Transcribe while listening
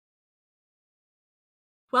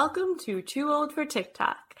Welcome to Too Old for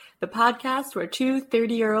TikTok, the podcast where two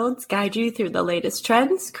 30-year-olds guide you through the latest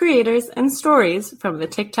trends, creators, and stories from the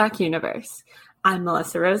TikTok universe. I'm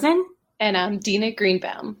Melissa Rosen. And I'm Dina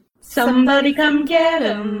Greenbaum. Somebody come get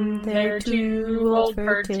 'em, they're too old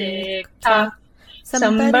for TikTok.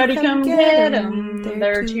 Somebody come get 'em,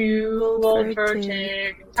 they're too old for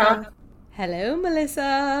TikTok. Hello,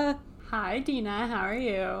 Melissa. Hi, Dina. How are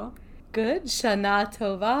you? Good. Shana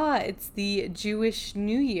Tova. It's the Jewish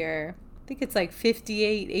New Year. I think it's like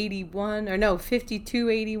 5881 or no,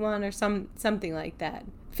 5281 or something like that.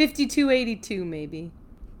 5282 maybe.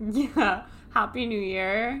 Yeah. Happy New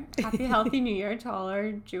Year. Happy healthy New Year to all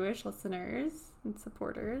our Jewish listeners and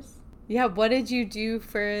supporters. Yeah, what did you do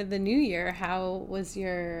for the New Year? How was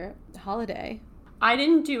your holiday? I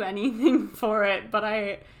didn't do anything for it, but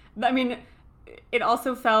I mean, it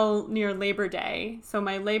also fell near Labor Day. So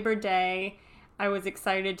my Labor Day, I was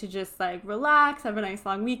excited to just like relax, have a nice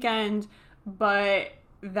long weekend, but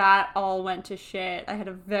that all went to shit. I had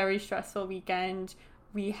a very stressful weekend.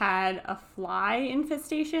 We had a fly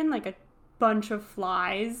infestation, like a bunch of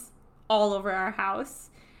flies all over our house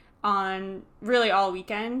on really all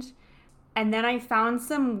weekend. And then I found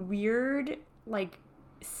some weird, like,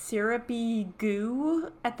 syrupy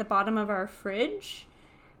goo at the bottom of our fridge.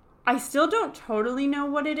 I still don't totally know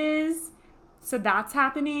what it is, so that's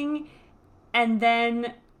happening. And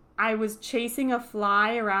then I was chasing a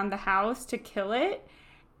fly around the house to kill it,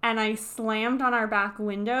 and I slammed on our back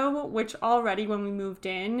window, which already when we moved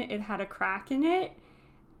in, it had a crack in it.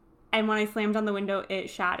 And when I slammed on the window,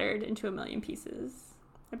 it shattered into a million pieces.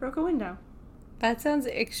 I broke a window. That sounds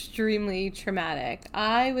extremely traumatic.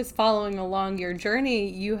 I was following along your journey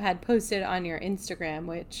you had posted on your Instagram,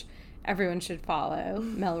 which everyone should follow,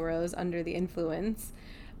 Melrose Under the Influence.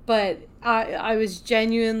 But I was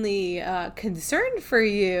genuinely concerned for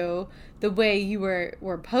you, the way you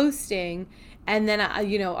were posting. And then,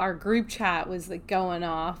 our group chat was like going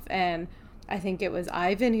off. And I think it was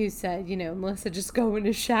Ivan who said, Melissa, just go in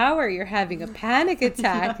the shower. You're having a panic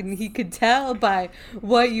attack. Yes. And he could tell by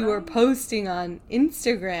what you were posting on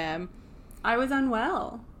Instagram. I was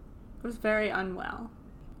unwell. I was very unwell.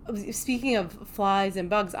 Speaking of flies and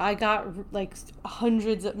bugs, I got like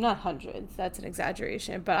not hundreds, that's an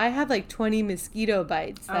exaggeration, but I have like 20 mosquito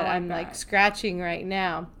bites that I'm like scratching right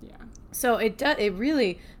now. Yeah. So it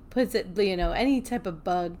really puts it, any type of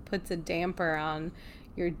bug puts a damper on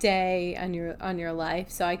your day, on your life.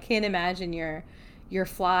 So I can't imagine your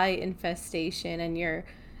fly infestation and your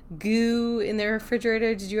goo in the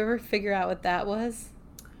refrigerator. Did you ever figure out what that was?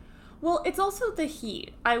 Well, it's also the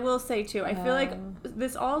heat. I will say, too. I feel like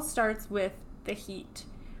this all starts with the heat.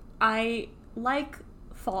 I like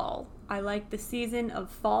fall. I like the season of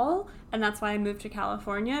fall, and that's why I moved to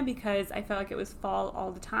California, because I felt like it was fall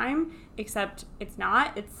all the time, except it's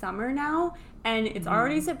not. It's summer now, and it's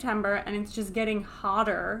already September, and it's just getting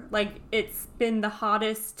hotter. Like, it's been the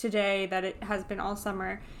hottest today that it has been all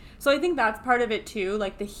summer. So I think that's part of it, too.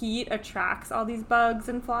 Like, the heat attracts all these bugs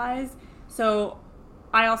and flies. So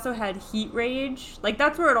I also had heat rage. Like,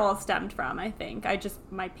 that's where it all stemmed from, I think.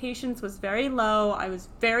 My patience was very low. I was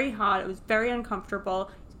very hot. It was very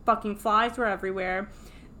uncomfortable. Fucking flies were everywhere.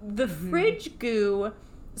 The fridge goo.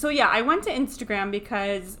 So, yeah, I went to Instagram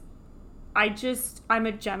because I'm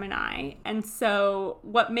a Gemini. And so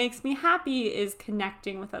what makes me happy is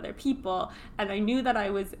connecting with other people. And I knew that I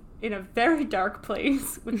was in a very dark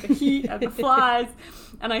place with the heat and the flies.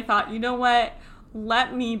 And I thought, you know what?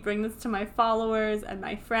 Let me bring this to my followers and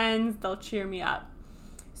my friends. They'll cheer me up.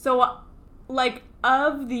 So, like,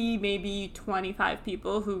 of the maybe 25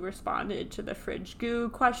 people who responded to the fridge goo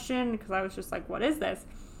question, because I was just like, what is this?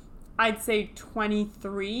 I'd say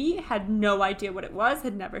 23 had no idea what it was,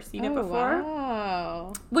 had never seen it before.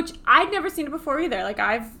 Wow. Which I'd never seen it before either. Like,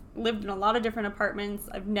 I've lived in a lot of different apartments.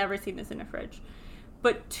 I've never seen this in a fridge.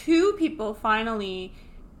 But 2 people finally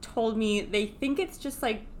told me they think it's just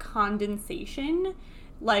like condensation,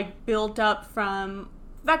 like built up from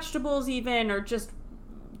vegetables even, or just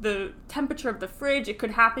the temperature of the fridge. It could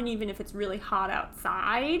happen even if it's really hot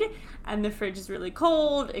outside and the fridge is really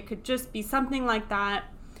cold. It could just be something like that.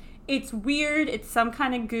 It's weird. It's some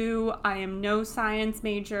kind of goo. I am no science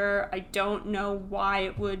major. I don't know why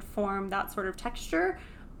it would form that sort of texture,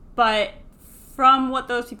 but from what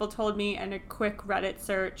those people told me and a quick Reddit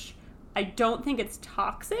search, I don't think it's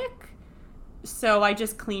toxic, so I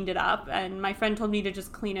just cleaned it up, and my friend told me to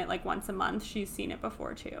just clean it like once a month. She's seen it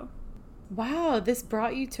before, too. Wow, this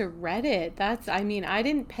brought you to Reddit. I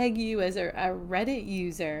didn't peg you as a Reddit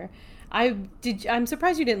user. I'm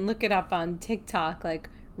surprised you didn't look it up on TikTok, like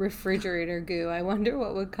refrigerator goo. I wonder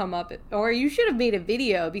what would come up. Or you should have made a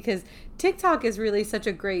video, because TikTok is really such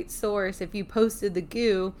a great source. If you posted the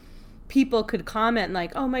goo, people could comment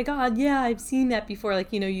like, oh my God, yeah, I've seen that before.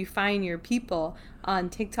 Like, you find your people on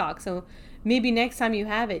TikTok. So maybe next time you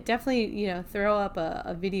have it, definitely, throw up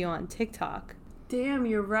a video on TikTok. Damn,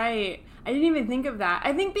 you're right. I didn't even think of that.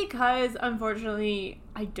 I think because, unfortunately,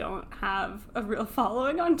 I don't have a real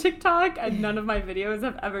following on TikTok, and none of my videos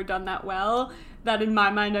have ever done that well, that in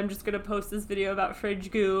my mind, I'm just going to post this video about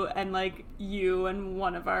fridge goo, and, like, you and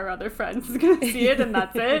one of our other friends is going to see it, and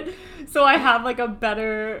that's it. So I have, like, a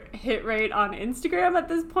better hit rate on Instagram at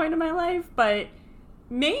this point in my life, but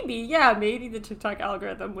maybe the TikTok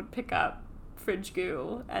algorithm would pick up fridge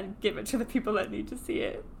goo and give it to the people that need to see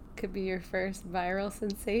it. Could be your first viral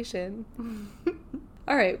sensation.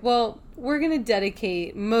 All right, well, we're going to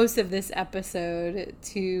dedicate most of this episode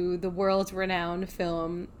to the world's renowned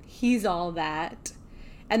film, He's All That.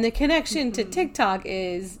 And the connection to TikTok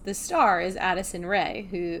is the star is Addison Rae,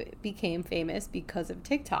 who became famous because of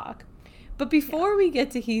TikTok. But before we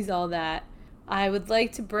get to He's All That, I would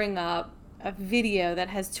like to bring up a video that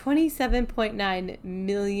has 27.9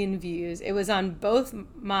 million views. It was on both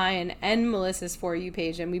mine and Melissa's For You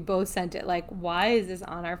page, and we both sent it like, why is this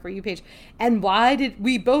on our For You page? And why did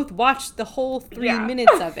we both watch the whole 3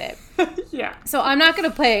 minutes of it? Yeah. So I'm not going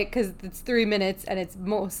to play it because it's 3 minutes and it's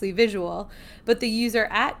mostly visual, but the user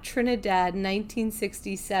at Trinidad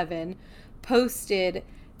 1967 posted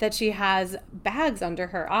that she has bags under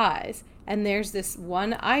her eyes, and there's this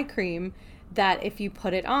one eye cream that if you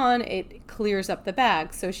put it on, it clears up the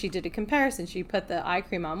bag. So she did a comparison. She put the eye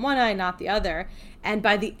cream on one eye, not the other. And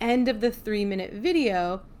by the end of the 3-minute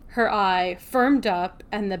video, her eye firmed up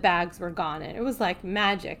and the bags were gone. And it was like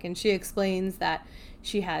magic. And she explains that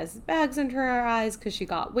she has bags under her eyes because she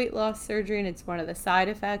got weight loss surgery and it's one of the side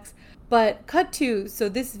effects. But cut to, so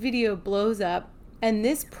this video blows up, and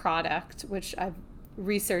this product, which I've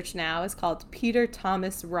researched now, is called Peter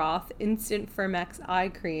Thomas Roth Instant Firmex Eye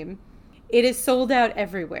Cream. It is sold out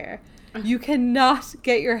everywhere. You cannot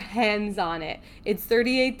get your hands on it. It's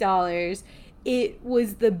 $38. It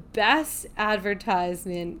was the best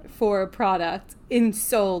advertisement for a product in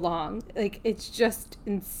so long. Like, it's just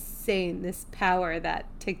insane, this power that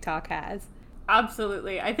TikTok has.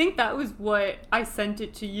 Absolutely. I think that was what I sent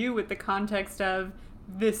it to you with the context of,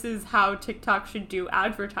 this is how TikTok should do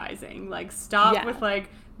advertising. Like, stop with, like,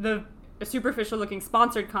 the superficial looking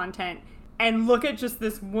sponsored content and look at just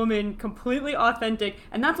this woman, completely authentic.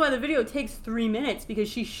 And that's why the video takes 3 minutes, because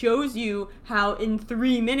she shows you how in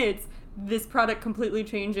 3 minutes this product completely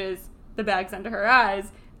changes the bags under her eyes.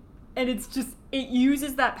 And it's just, it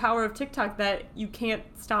uses that power of TikTok that you can't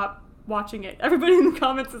stop watching it. Everybody in the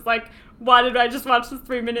comments is like, why did I just watch this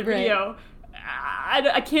 3-minute video?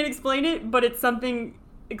 I can't explain it, but it's something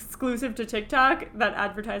exclusive to TikTok that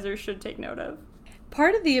advertisers should take note of.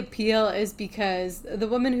 Part of the appeal is because the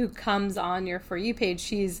woman who comes on your For You page,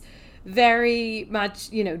 she's very much,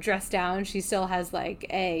 dressed down. She still has like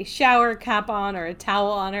a shower cap on or a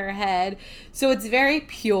towel on her head. So it's very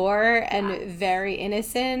pure and very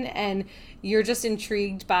innocent, and you're just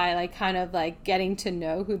intrigued by like kind of like getting to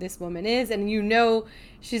know who this woman is. And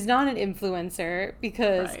she's not an influencer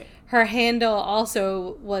because her handle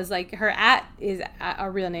also was like, her is a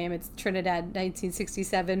real name. It's Trinidad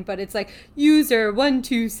 1967, but it's like user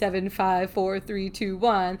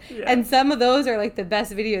 127543221. And some of those are like the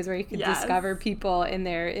best videos where you can discover people in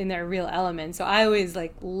their real element. So I always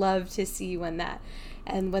like love to see when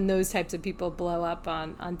those types of people blow up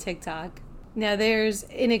on TikTok. Now there's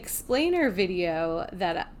an explainer video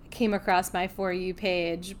that came across my For You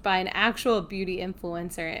page by an actual beauty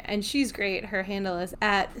influencer, and she's great. Her handle is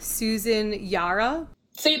at Susan Yara.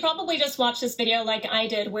 So you probably just watched this video like I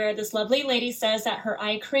did, where this lovely lady says that her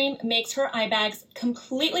eye cream makes her eye bags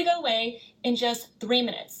completely go away in just 3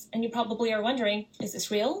 minutes. And you probably are wondering, is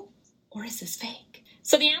this real or is this fake?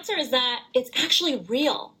 So the answer is that it's actually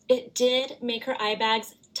real. It did make her eye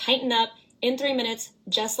bags tighten up in 3 minutes,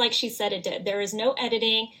 just like she said it did. There is no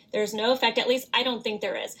editing. There's no effect. At least I don't think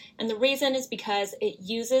there is. And the reason is because it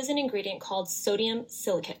uses an ingredient called sodium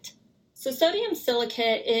silicate. So sodium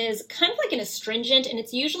silicate is kind of like an astringent, and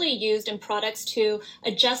it's usually used in products to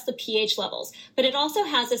adjust the pH levels. But it also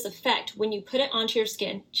has this effect when you put it onto your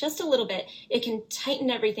skin, just a little bit, it can tighten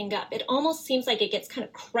everything up. It almost seems like it gets kind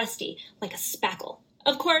of crusty, like a spackle.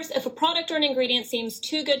 Of course, if a product or an ingredient seems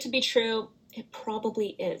too good to be true, it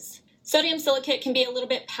probably is. Sodium silicate can be a little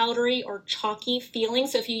bit powdery or chalky feeling,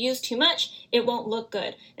 so if you use too much, it won't look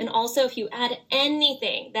good. And also, if you add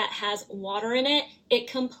anything that has water in it,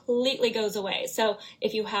 it completely goes away. So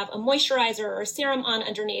if you have a moisturizer or a serum on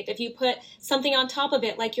underneath, if you put something on top of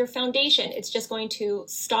it like your foundation, it's just going to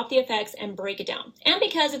stop the effects and break it down. And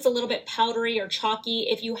because it's a little bit powdery or chalky,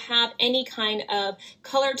 if you have any kind of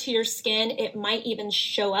color to your skin, it might even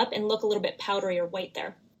show up and look a little bit powdery or white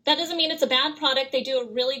there. That doesn't mean it's a bad product. They do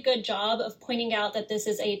a really good job of pointing out that this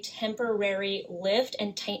is a temporary lift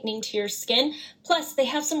and tightening to your skin. Plus, they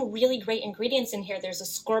have some really great ingredients in here. There's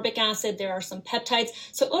ascorbic acid, there are some peptides.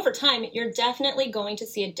 So over time, you're definitely going to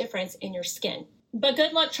see a difference in your skin. But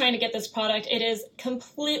good luck trying to get this product. It is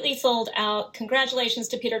completely sold out. Congratulations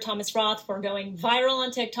to Peter Thomas Roth for going viral on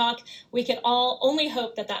TikTok. We could all only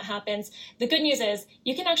hope that that happens. The good news is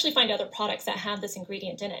you can actually find other products that have this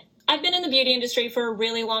ingredient in it. I've been in the beauty industry for a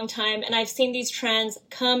really long time, and I've seen these trends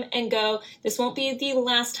come and go. This won't be the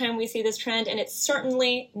last time we see this trend, and it's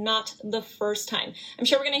certainly not the first time. I'm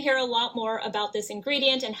sure we're going to hear a lot more about this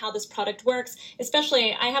ingredient and how this product works,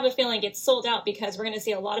 especially I have a feeling it's sold out because we're going to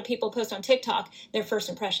see a lot of people post on TikTok their first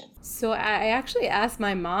impressions. So I actually asked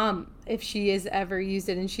my mom if she has ever used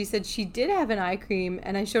it, and she said she did have an eye cream,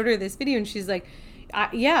 and I showed her this video, and she's like,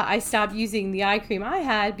 yeah, I stopped using the eye cream I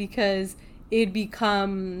had because it'd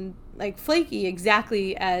become like flaky,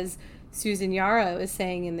 exactly as Susan Yarrow is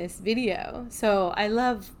saying in this video. So I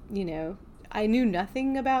love, I knew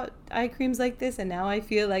nothing about eye creams like this, and now I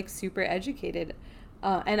feel like super educated.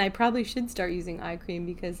 And I probably should start using eye cream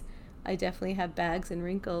because I definitely have bags and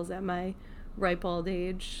wrinkles at my ripe old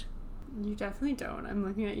age. You definitely don't. I'm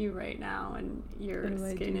looking at you right now, and your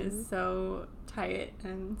skin is so tight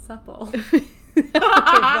and supple.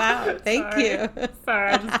 Wow, thank you.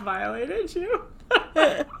 Sorry, I just violated you.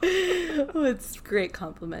 Oh, it's a great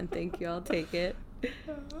compliment. Thank you. I'll take it.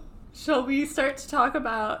 Shall we start to talk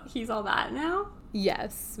about He's All That now?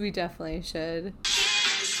 Yes, we definitely should.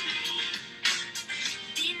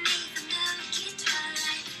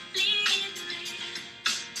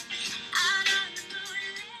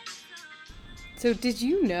 So did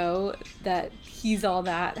you know that He's All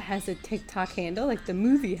That has a TikTok handle? Like the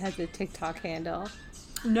movie has a TikTok handle.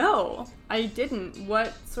 No, I didn't.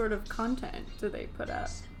 What sort of content do they put up?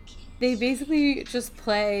 They basically just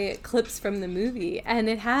play clips from the movie, and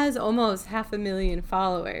it has almost 500,000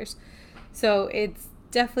 followers. So it's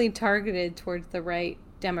definitely targeted towards the right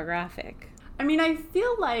demographic. I mean, I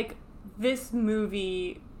feel like this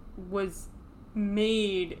movie was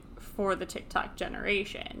made for the TikTok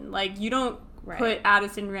generation. Like, you don't put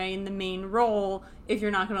Addison Rae in the main role if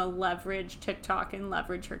you're not going to leverage TikTok and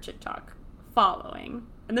leverage her TikTok following.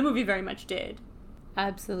 And the movie very much did.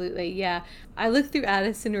 Absolutely, yeah. I looked through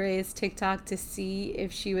Addison Rae's TikTok to see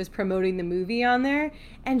if she was promoting the movie on there,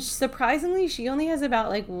 and surprisingly, she only has about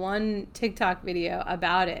like one TikTok video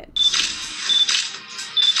about it.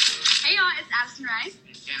 Hey y'all, it's Addison Rae.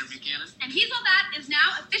 And Tanner Buchanan. And He's All That is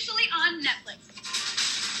now officially on Netflix.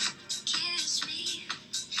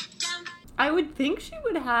 I would think she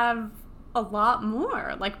would have a lot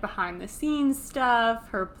more, like behind the scenes stuff,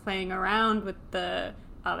 her playing around with the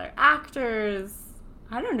other actors.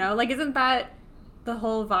 I don't know, like, isn't that the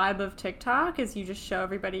whole vibe of TikTok, is you just show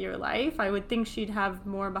everybody your life? I would think she'd have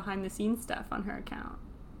more behind the scenes stuff on her account.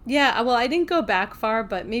 Yeah, well, I didn't go back far,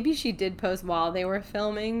 but maybe she did post while they were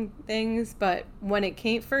filming things, but when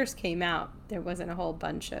it first came out, there wasn't a whole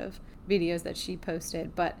bunch of videos that she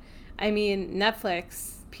posted. But I mean,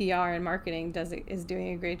 Netflix PR and marketing is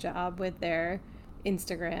doing a great job with their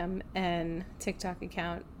Instagram and TikTok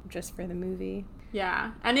account just for the movie.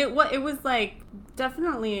 Yeah, and it was like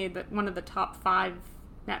definitely one of the top 5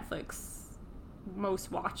 Netflix most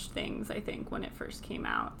watched things, I think, when it first came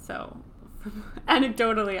out. So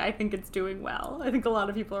anecdotally, I think it's doing well. I think a lot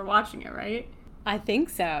of people are watching it, right? I think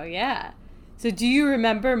so, yeah. So do you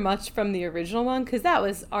remember much from the original one? Because that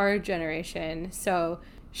was our generation. So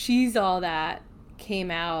She's All That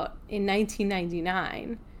came out in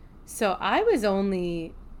 1999. So I was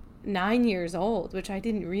only 9 years old, which I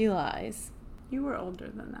didn't realize. You were older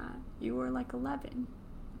than that. You were like 11.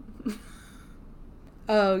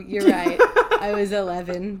 Oh, you're right. I was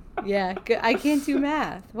 11. Yeah, I can't do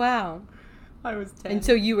math. Wow. I was 10. And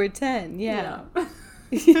so you were 10, yeah.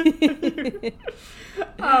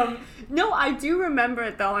 No, I do remember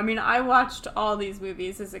it, though. I mean, I watched all these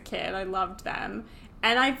movies as a kid. I loved them.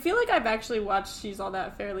 And I feel like I've actually watched She's All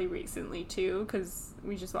That fairly recently, too, because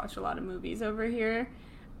we just watch a lot of movies over here.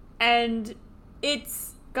 And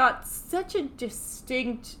it's got such a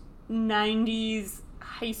distinct 90s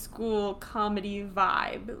high school comedy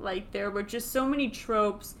vibe. Like, there were just so many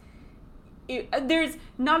tropes there's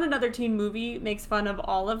not another teen movie makes fun of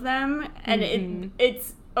all of them, and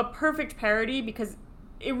it's a perfect parody because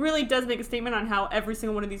it really does make a statement on how every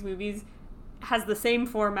single one of these movies has the same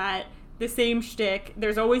format, the same shtick.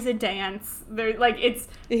 There's always a dance.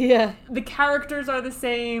 The characters are the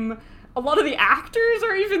same. A lot of the actors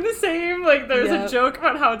are even the same. Like, there's a joke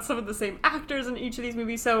about how it's some of the same actors in each of these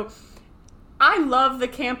movies. So I love the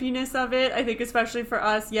campiness of it. I think especially for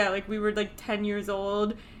us, like we were like 10 years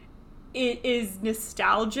old. It is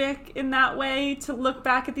nostalgic in that way to look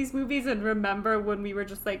back at these movies and remember when we were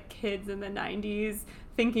just like kids in the 90s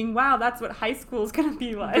thinking, wow, that's what high school is going to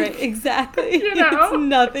be like. Right, exactly. It's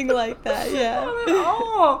nothing like that, Not at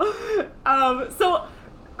all. So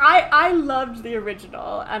I loved the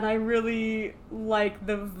original, and I really like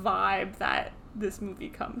the vibe that this movie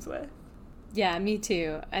comes with. Yeah, me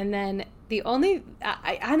too. And then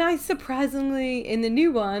I surprisingly, in the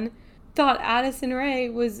new one, thought Addison Rae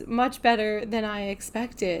was much better than I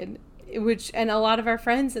expected, and a lot of our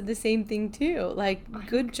friends said the same thing too. Like,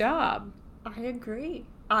 good job. I agree.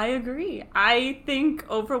 I think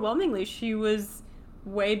overwhelmingly she was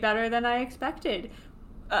way better than I expected,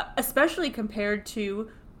 especially compared to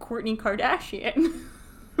Kourtney Kardashian,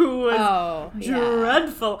 who was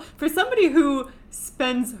dreadful. For somebody who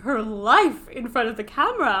spends her life in front of the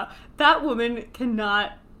camera, that woman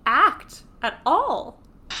cannot act at all.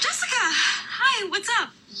 Jessica, hi, what's up?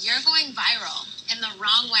 You're going viral in the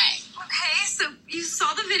wrong way. Okay, so you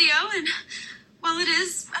saw the video, and well, it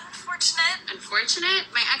is unfortunate. Unfortunate?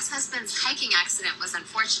 My ex-husband's hiking accident was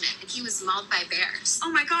unfortunate, and he was mauled by bears.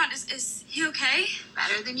 Oh my god, is he okay?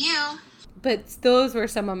 Better than you. But those were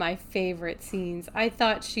some of my favorite scenes. I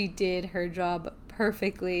thought she did her job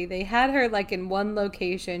perfectly. They had her like in one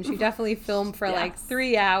location. She definitely filmed for like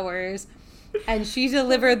 3 hours, and she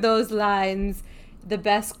delivered those lines the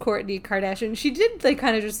best Kourtney Kardashian. She did like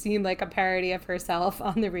kind of just seem like a parody of herself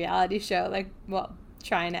on the reality show, like, well,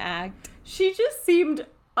 trying to act. She just seemed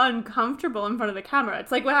uncomfortable in front of the camera.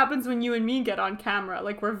 It's like what happens when you and me get on camera.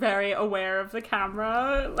 Like, we're very aware of the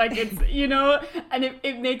camera. Like, it's, and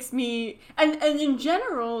it makes me, and in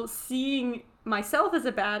general, seeing myself as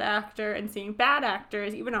a bad actor and seeing bad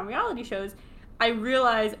actors, even on reality shows, I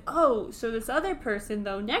realize, so this other person,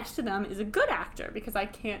 though, next to them is a good actor because I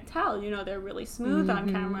can't tell, they're really smooth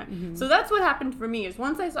on camera. So that's what happened for me, is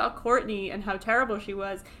once I saw Kourtney and how terrible she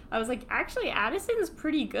was, I was like, actually, Addison's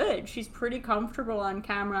pretty good. She's pretty comfortable on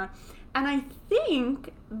camera. And I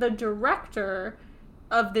think the director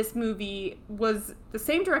of this movie was the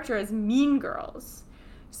same director as Mean Girls.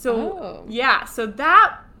 So, so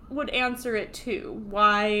that would answer it too,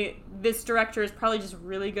 why this director is probably just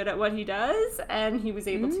really good at what he does, and he was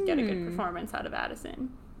able to get a good performance out of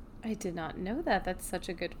Addison. I did not know that. That's such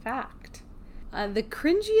a good fact. The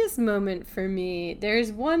cringiest moment for me,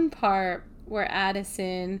 there's one part where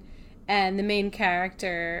Addison and the main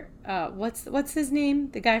character, what's his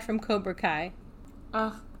name? The guy from Cobra Kai.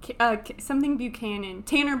 Something Buchanan.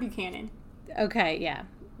 Tanner Buchanan. Okay, yeah.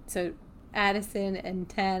 So Addison and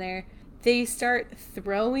Tanner, they start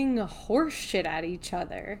throwing horse shit at each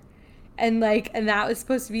other. And that was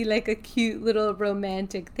supposed to be like a cute little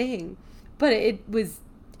romantic thing. But it was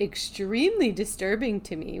extremely disturbing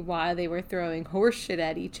to me why they were throwing horse shit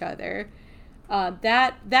at each other.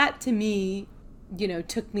 That to me,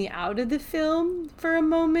 took me out of the film for a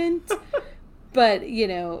moment. But,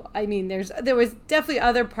 I mean, there was definitely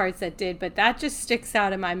other parts that did, but that just sticks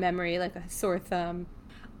out in my memory like a sore thumb.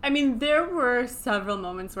 I mean, there were several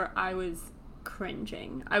moments where I was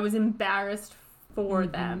cringing. I was embarrassed for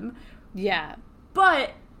them. Yeah.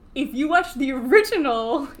 But if you watch the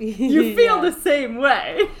original, you feel the same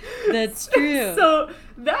way. That's true. So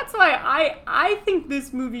that's why I think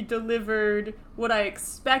this movie delivered what I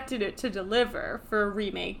expected it to deliver for a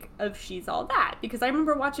remake of She's All That. Because I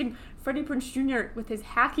remember watching Freddie Prinze Jr. with his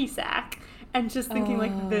hacky sack and just thinking,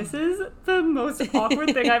 like, this is the most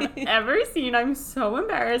awkward thing I've ever seen. I'm so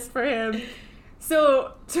embarrassed for him.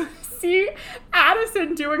 So to see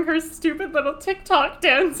Addison doing her stupid little TikTok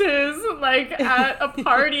dances, like, at a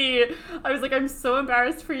party, I was like, I'm so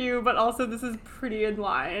embarrassed for you, but also this is pretty in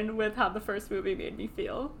line with how the first movie made me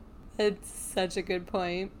feel. It's such a good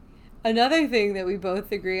point. Another thing that we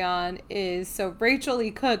both agree on is, so Rachel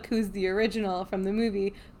Lee Cook, who's the original from the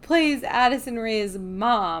movie, plays Addison Rae's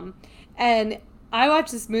mom. And I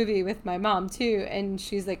watched this movie with my mom, too, and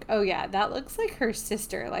she's like, oh, yeah, that looks like her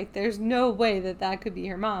sister. Like, there's no way that could be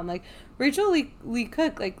her mom. Like, Rachel Lee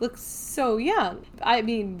Cook, like, looks so young. I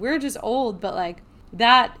mean, we're just old, but, like,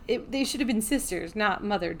 they should have been sisters, not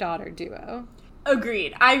mother-daughter duo.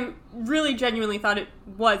 Agreed. I really genuinely thought it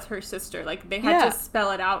was her sister. Like, they had to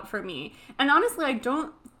spell it out for me. And honestly, I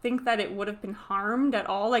don't think that it would have been harmed at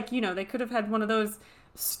all. Like, you know, they could have had one of those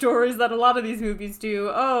stories that a lot of these movies do.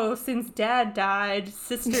 Oh, since dad died,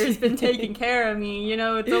 sister's been taking care of me. You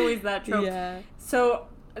know, it's always that trope. Yeah. So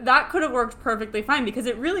that could have worked perfectly fine because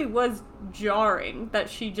it really was jarring that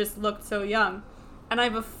she just looked so young. And I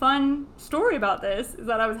have a fun story about this, is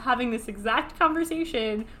that I was having this exact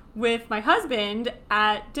conversation with my husband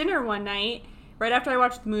at dinner one night, right after I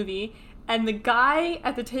watched the movie, and the guy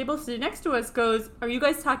at the table sitting next to us goes, "Are you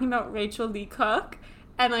guys talking about Rachel Lee Cook?"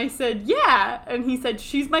 And I said, "Yeah." And he said,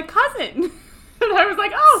 "She's my cousin." And I was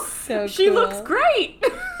like, "Oh, so she cool. looks great."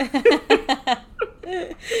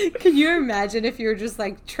 Can you imagine if you were just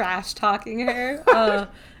like trash talking her? I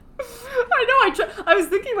know. I was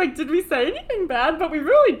thinking, like, did we say anything bad? But we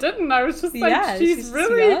really didn't. I was just like, Yeah, she's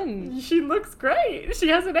really young. She looks great. She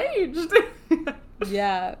hasn't aged.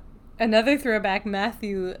 Yeah. Another throwback,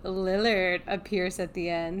 Matthew Lillard appears at the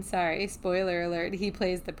end. Sorry, spoiler alert. He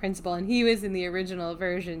plays the principal, and he was in the original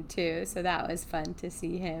version too, so that was fun to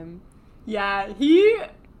see him. Yeah, he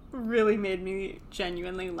really made me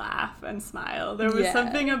genuinely laugh and smile. There was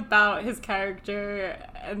something about his character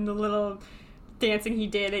and the little dancing he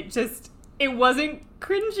did. It wasn't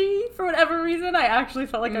cringy for whatever reason. I actually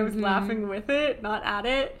felt like I was laughing with it, not at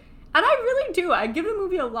it. And I really do. I give the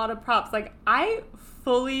movie a lot of props. Like, I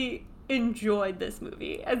fully enjoyed this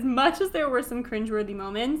movie. As much as there were some cringeworthy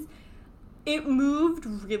moments, it moved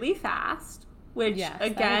really fast, which,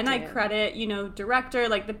 again, I credit, you know, director,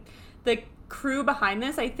 like the crew behind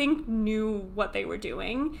this, I think, knew what they were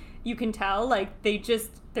doing. You can tell, like,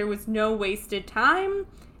 there was no wasted time.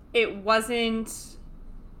 It wasn't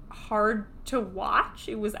hard to watch.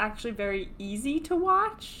 It was actually very easy to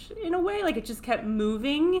watch in a way. Like, it just kept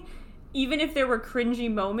moving. Even if there were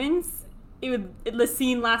cringy moments, the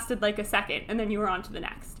scene lasted like a second and then you were on to the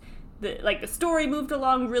next. The story moved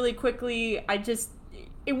along really quickly.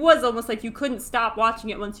 It was almost like you couldn't stop watching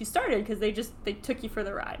it once you started because they took you for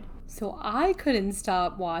the ride. So I couldn't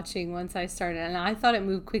stop watching once I started, and I thought it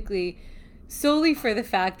moved quickly solely for the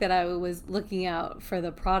fact that I was looking out for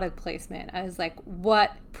the product placement. I was like,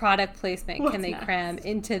 what product placement can they cram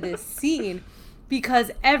into this scene?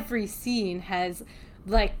 Because every scene has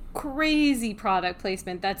like crazy product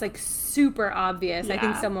placement that's like super obvious. I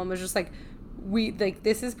think someone was just like,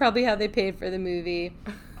 this is probably how they paid for the movie.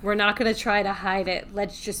 We're not going to try to hide it.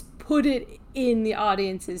 Let's just put it in the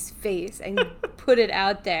audience's face and put it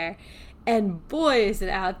out there. And boy, is it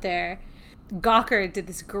out there. Gawker did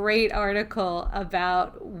this great article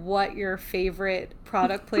about what your favorite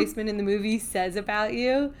product placement in the movie says about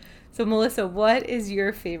you. So, Melissa, what is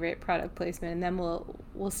your favorite product placement? And then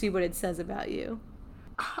we'll see what it says about you.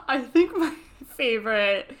 I think my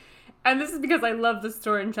favorite, and this is because I love the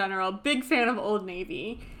store in general, big fan of Old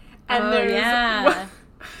Navy. And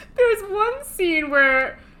there's one scene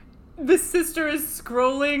where the sister is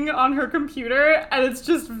scrolling on her computer and it's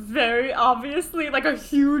just very obviously like a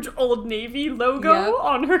huge Old Navy logo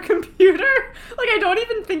on her computer. Like, I don't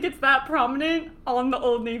even think it's that prominent on the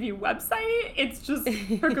Old Navy website. It's just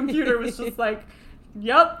her computer was just like,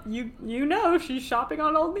 yep, you know she's shopping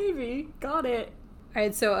on Old Navy. Got it. All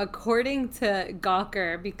right, so according to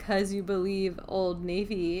Gawker, because you believe Old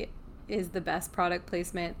Navy is the best product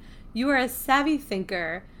placement, you are a savvy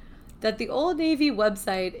thinker that the Old Navy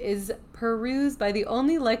website is perused by the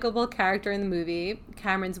only likable character in the movie,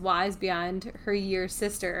 Cameron's wise beyond her years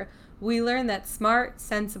sister. We learn that smart,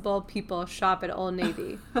 sensible people shop at Old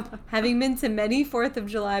Navy. Having been to many 4th of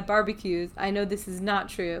July barbecues, I know this is not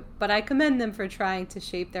true, but I commend them for trying to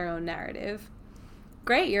shape their own narrative.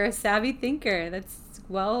 Great, you're a savvy thinker. That's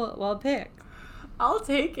well picked. I'll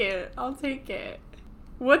take it.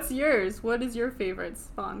 What's yours? What is your favorite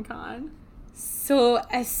SpawnCon? So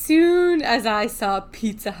as soon as I saw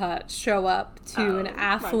Pizza Hut show up to an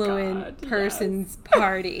affluent person's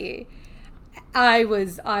party, I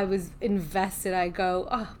was invested. I go,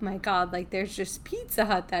 oh my God, like there's just Pizza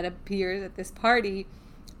Hut that appears at this party.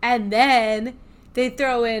 And then they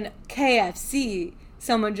throw in KFC.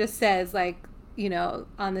 Someone just says, like, you know,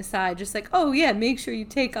 on the side, just like, oh yeah, make sure you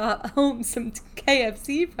take home some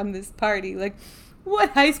KFC from this party. Like,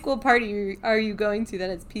 what high school party are you going to that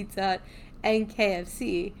has Pizza Hut and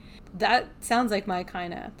KFC? That sounds like my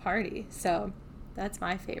kind of party. So that's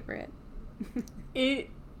my favorite. It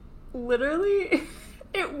literally,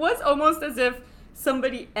 it was almost as if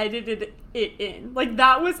somebody edited it in. Like,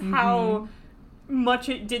 that was how much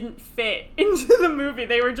it didn't fit into the movie.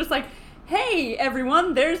 They were just like, hey,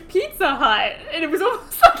 everyone, there's Pizza Hut. And it was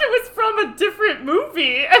almost like it was from a different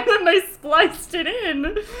movie. And then they spliced it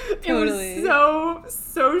in. Totally. It was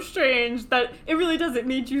so strange that it really does. It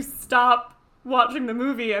made you stop watching the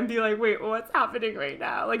movie and be like, wait, what's happening right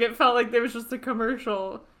now? Like, it felt like there was just a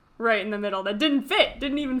commercial right in the middle that didn't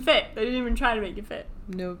even fit. They didn't even try to make it fit.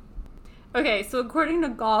 Nope. Okay, so according to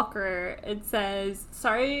Gawker, it says,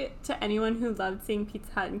 sorry to anyone who loved seeing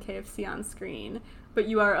Pizza Hut and KFC on screen, but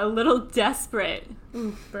you are a little desperate.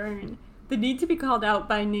 Ooh, burn. The need to be called out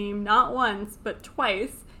by name not once, but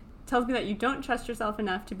twice, tells me that you don't trust yourself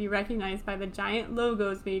enough to be recognized by the giant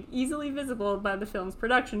logos made easily visible by the film's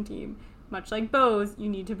production team. Much like Bose, you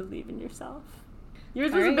need to believe in yourself.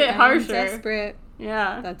 Yours was a bit harsher. Desperate.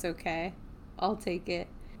 Yeah. That's okay. I'll take it.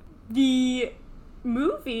 The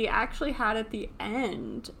movie actually had at the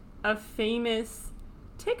end a famous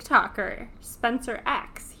TikToker, Spencer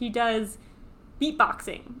X. He does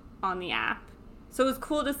beatboxing on the app. So it was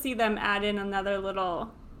cool to see them add in another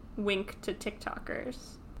little wink to TikTokers.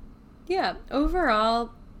 Yeah,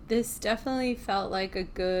 overall, this definitely felt like a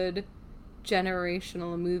good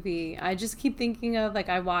generational movie. I just keep thinking of, like,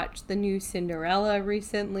 I watched the new Cinderella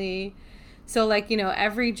recently. So, like, you know,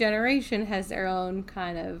 every generation has their own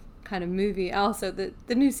kind of movie. Also, the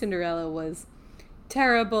new Cinderella was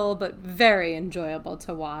terrible, but very enjoyable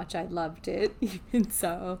to watch. I loved it. Even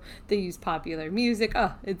so, they use popular music.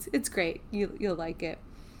 Oh, it's great. You'll like it.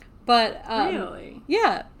 But Really?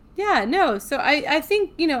 Yeah, no. So I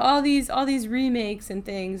think, you know, all these remakes and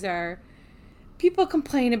things are, people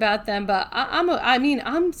complain about them, but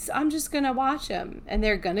I'm just gonna watch them, and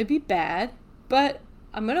they're gonna be bad, but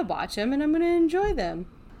I'm gonna watch them and I'm gonna enjoy them.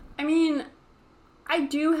 I mean, I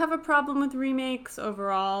do have a problem with remakes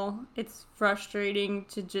overall. It's frustrating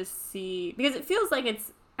to just see, because it feels like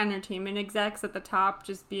it's entertainment execs at the top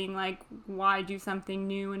just being like, why do something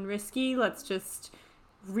new and risky? Let's just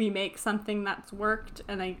remake something that's worked.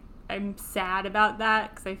 And I'm sad about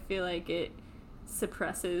that because I feel like it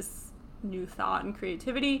suppresses new thought and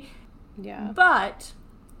creativity. Yeah. But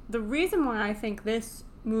the reason why I think this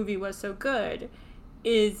movie was so good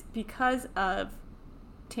is because of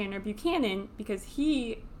Tanner Buchanan, because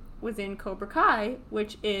he was in Cobra Kai,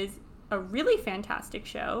 which is a really fantastic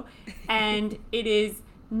show, and it is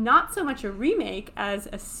not so much a remake as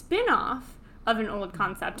a spin-off of an old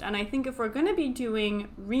concept. And I think if we're going to be doing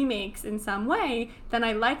remakes in some way, then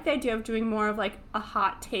I like the idea of doing more of like a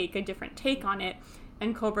hot take, a different take on it.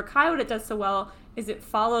 And Cobra Kai, what it does so well is it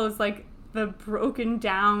follows like the broken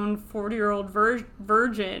down 40-year-old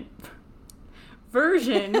version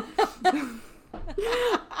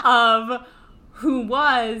of who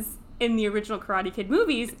was in the original Karate Kid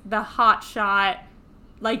movies the hotshot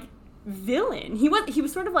like villain. He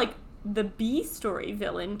was sort of like the B story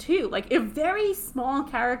villain too, like a very small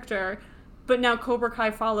character, but now Cobra Kai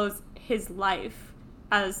follows his life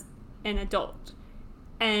as an adult,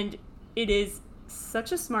 and it is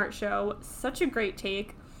such a smart show, such a great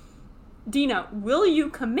take. Dina, will you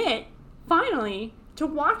commit finally to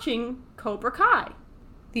watching Cobra Kai?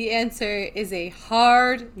 The answer is a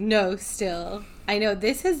hard no still. I know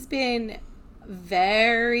this has been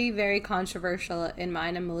very, very controversial in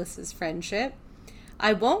mine and Melissa's friendship.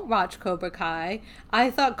 I won't watch Cobra Kai. I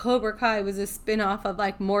thought Cobra Kai was a spin-off of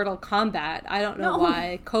like Mortal Kombat. I don't know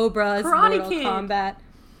why. Cobra's Karate Mortal Kid. Kombat.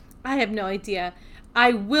 I have no idea.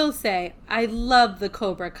 I will say I love the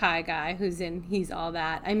Cobra Kai guy who's in He's All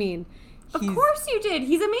That. I mean, Of course you did.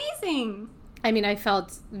 He's amazing. I mean, I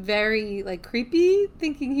felt very, like, creepy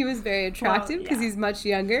thinking he was very attractive because he's much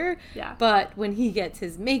younger. Yeah. But when he gets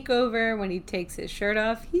his makeover, when he takes his shirt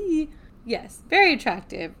off, yes, very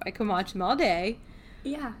attractive. I can watch him all day.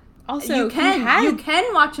 Yeah. Also, you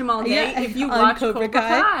can watch him all day if you watch Cobra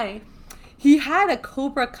Kai. He had a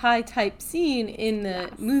Cobra Kai type scene in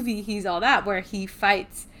the movie He's All That where he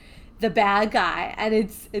fights the bad guy, and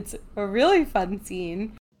it's a really fun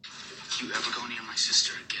scene. You ever go near my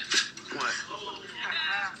sister again? What?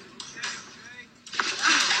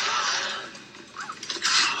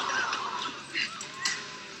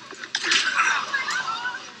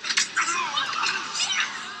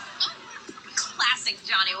 Classic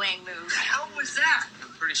Johnny Wang move. The hell was that? I'm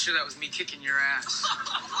pretty sure that was me kicking your ass.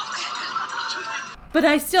 But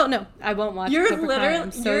I still, no, I won't watch You're Cobra Kai. literally-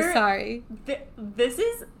 I'm so you're- sorry. This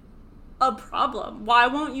is a problem. Why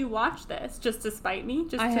won't you watch this? Just to spite me?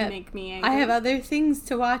 Just to make me angry? I have other things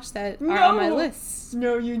to watch that are on my list.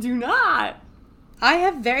 No, you do not. I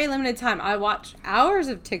have very limited time. I watch hours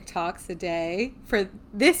of TikToks a day for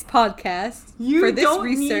this podcast, You for this don't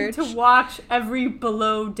research. need to watch every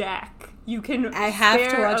Below Deck. You can I have to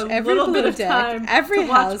spare watch a every little bit Below of Deck, time every to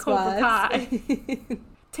watch Cobra Housewives. Kai.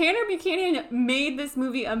 Tanner Buchanan made this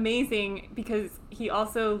movie amazing because he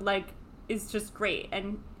also like is just great,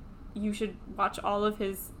 and you should watch all of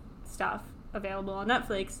his stuff available on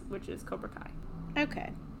Netflix, which is Cobra Kai.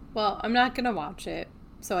 Okay. Well, I'm not gonna watch it,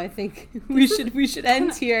 so I think we should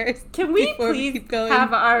end here. Can we before please keep going.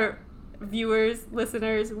 have our viewers,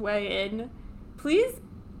 listeners weigh in? Please,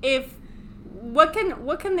 what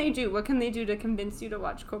can they do? What can they do to convince you to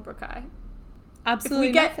watch Cobra Kai?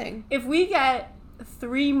 Absolutely nothing. If we get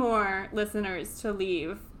 3 more listeners to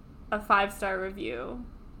leave a 5-star review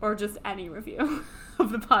or just any review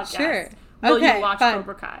of the podcast, Sure. will Okay, you watch fine.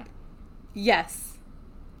 Cobra Kai? Yes.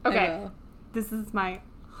 I Okay. will. This is my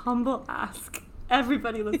humble ask.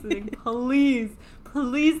 Everybody listening, please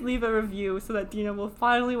leave a review so that Dina will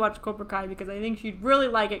finally watch Cobra Kai, because I think she'd really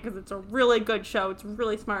like it because it's a really good show. It's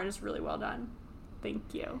really smart and it's really well done.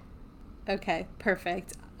 Thank you. Okay,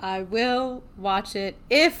 perfect. I will watch it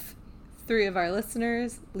if 3 of our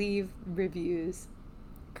listeners leave reviews.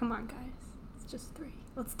 Come on, guys. It's just 3.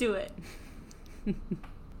 Let's do it.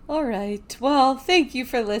 All right. Well, thank you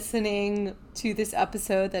for listening to this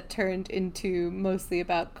episode that turned into mostly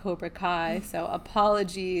about Cobra Kai. So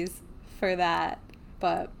apologies for that,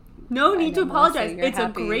 but No I need to know, Melissa, apologize. you're It's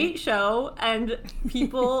happy. a great show, and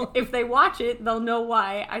people, if they watch it, they'll know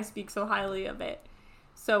why I speak so highly of it.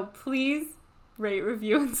 So please rate,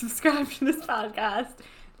 review, and subscribe to this podcast.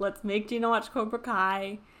 Let's make Dina watch Cobra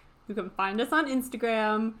Kai. You can find us on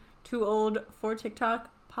Instagram, Too Old for TikTok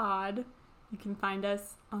Pod. You can find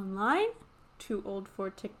us online,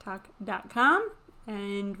 tooOldForTikTok.com.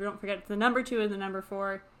 And don't forget, it's the number 2 and the number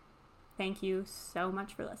 4. Thank you so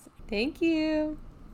much for listening. Thank you.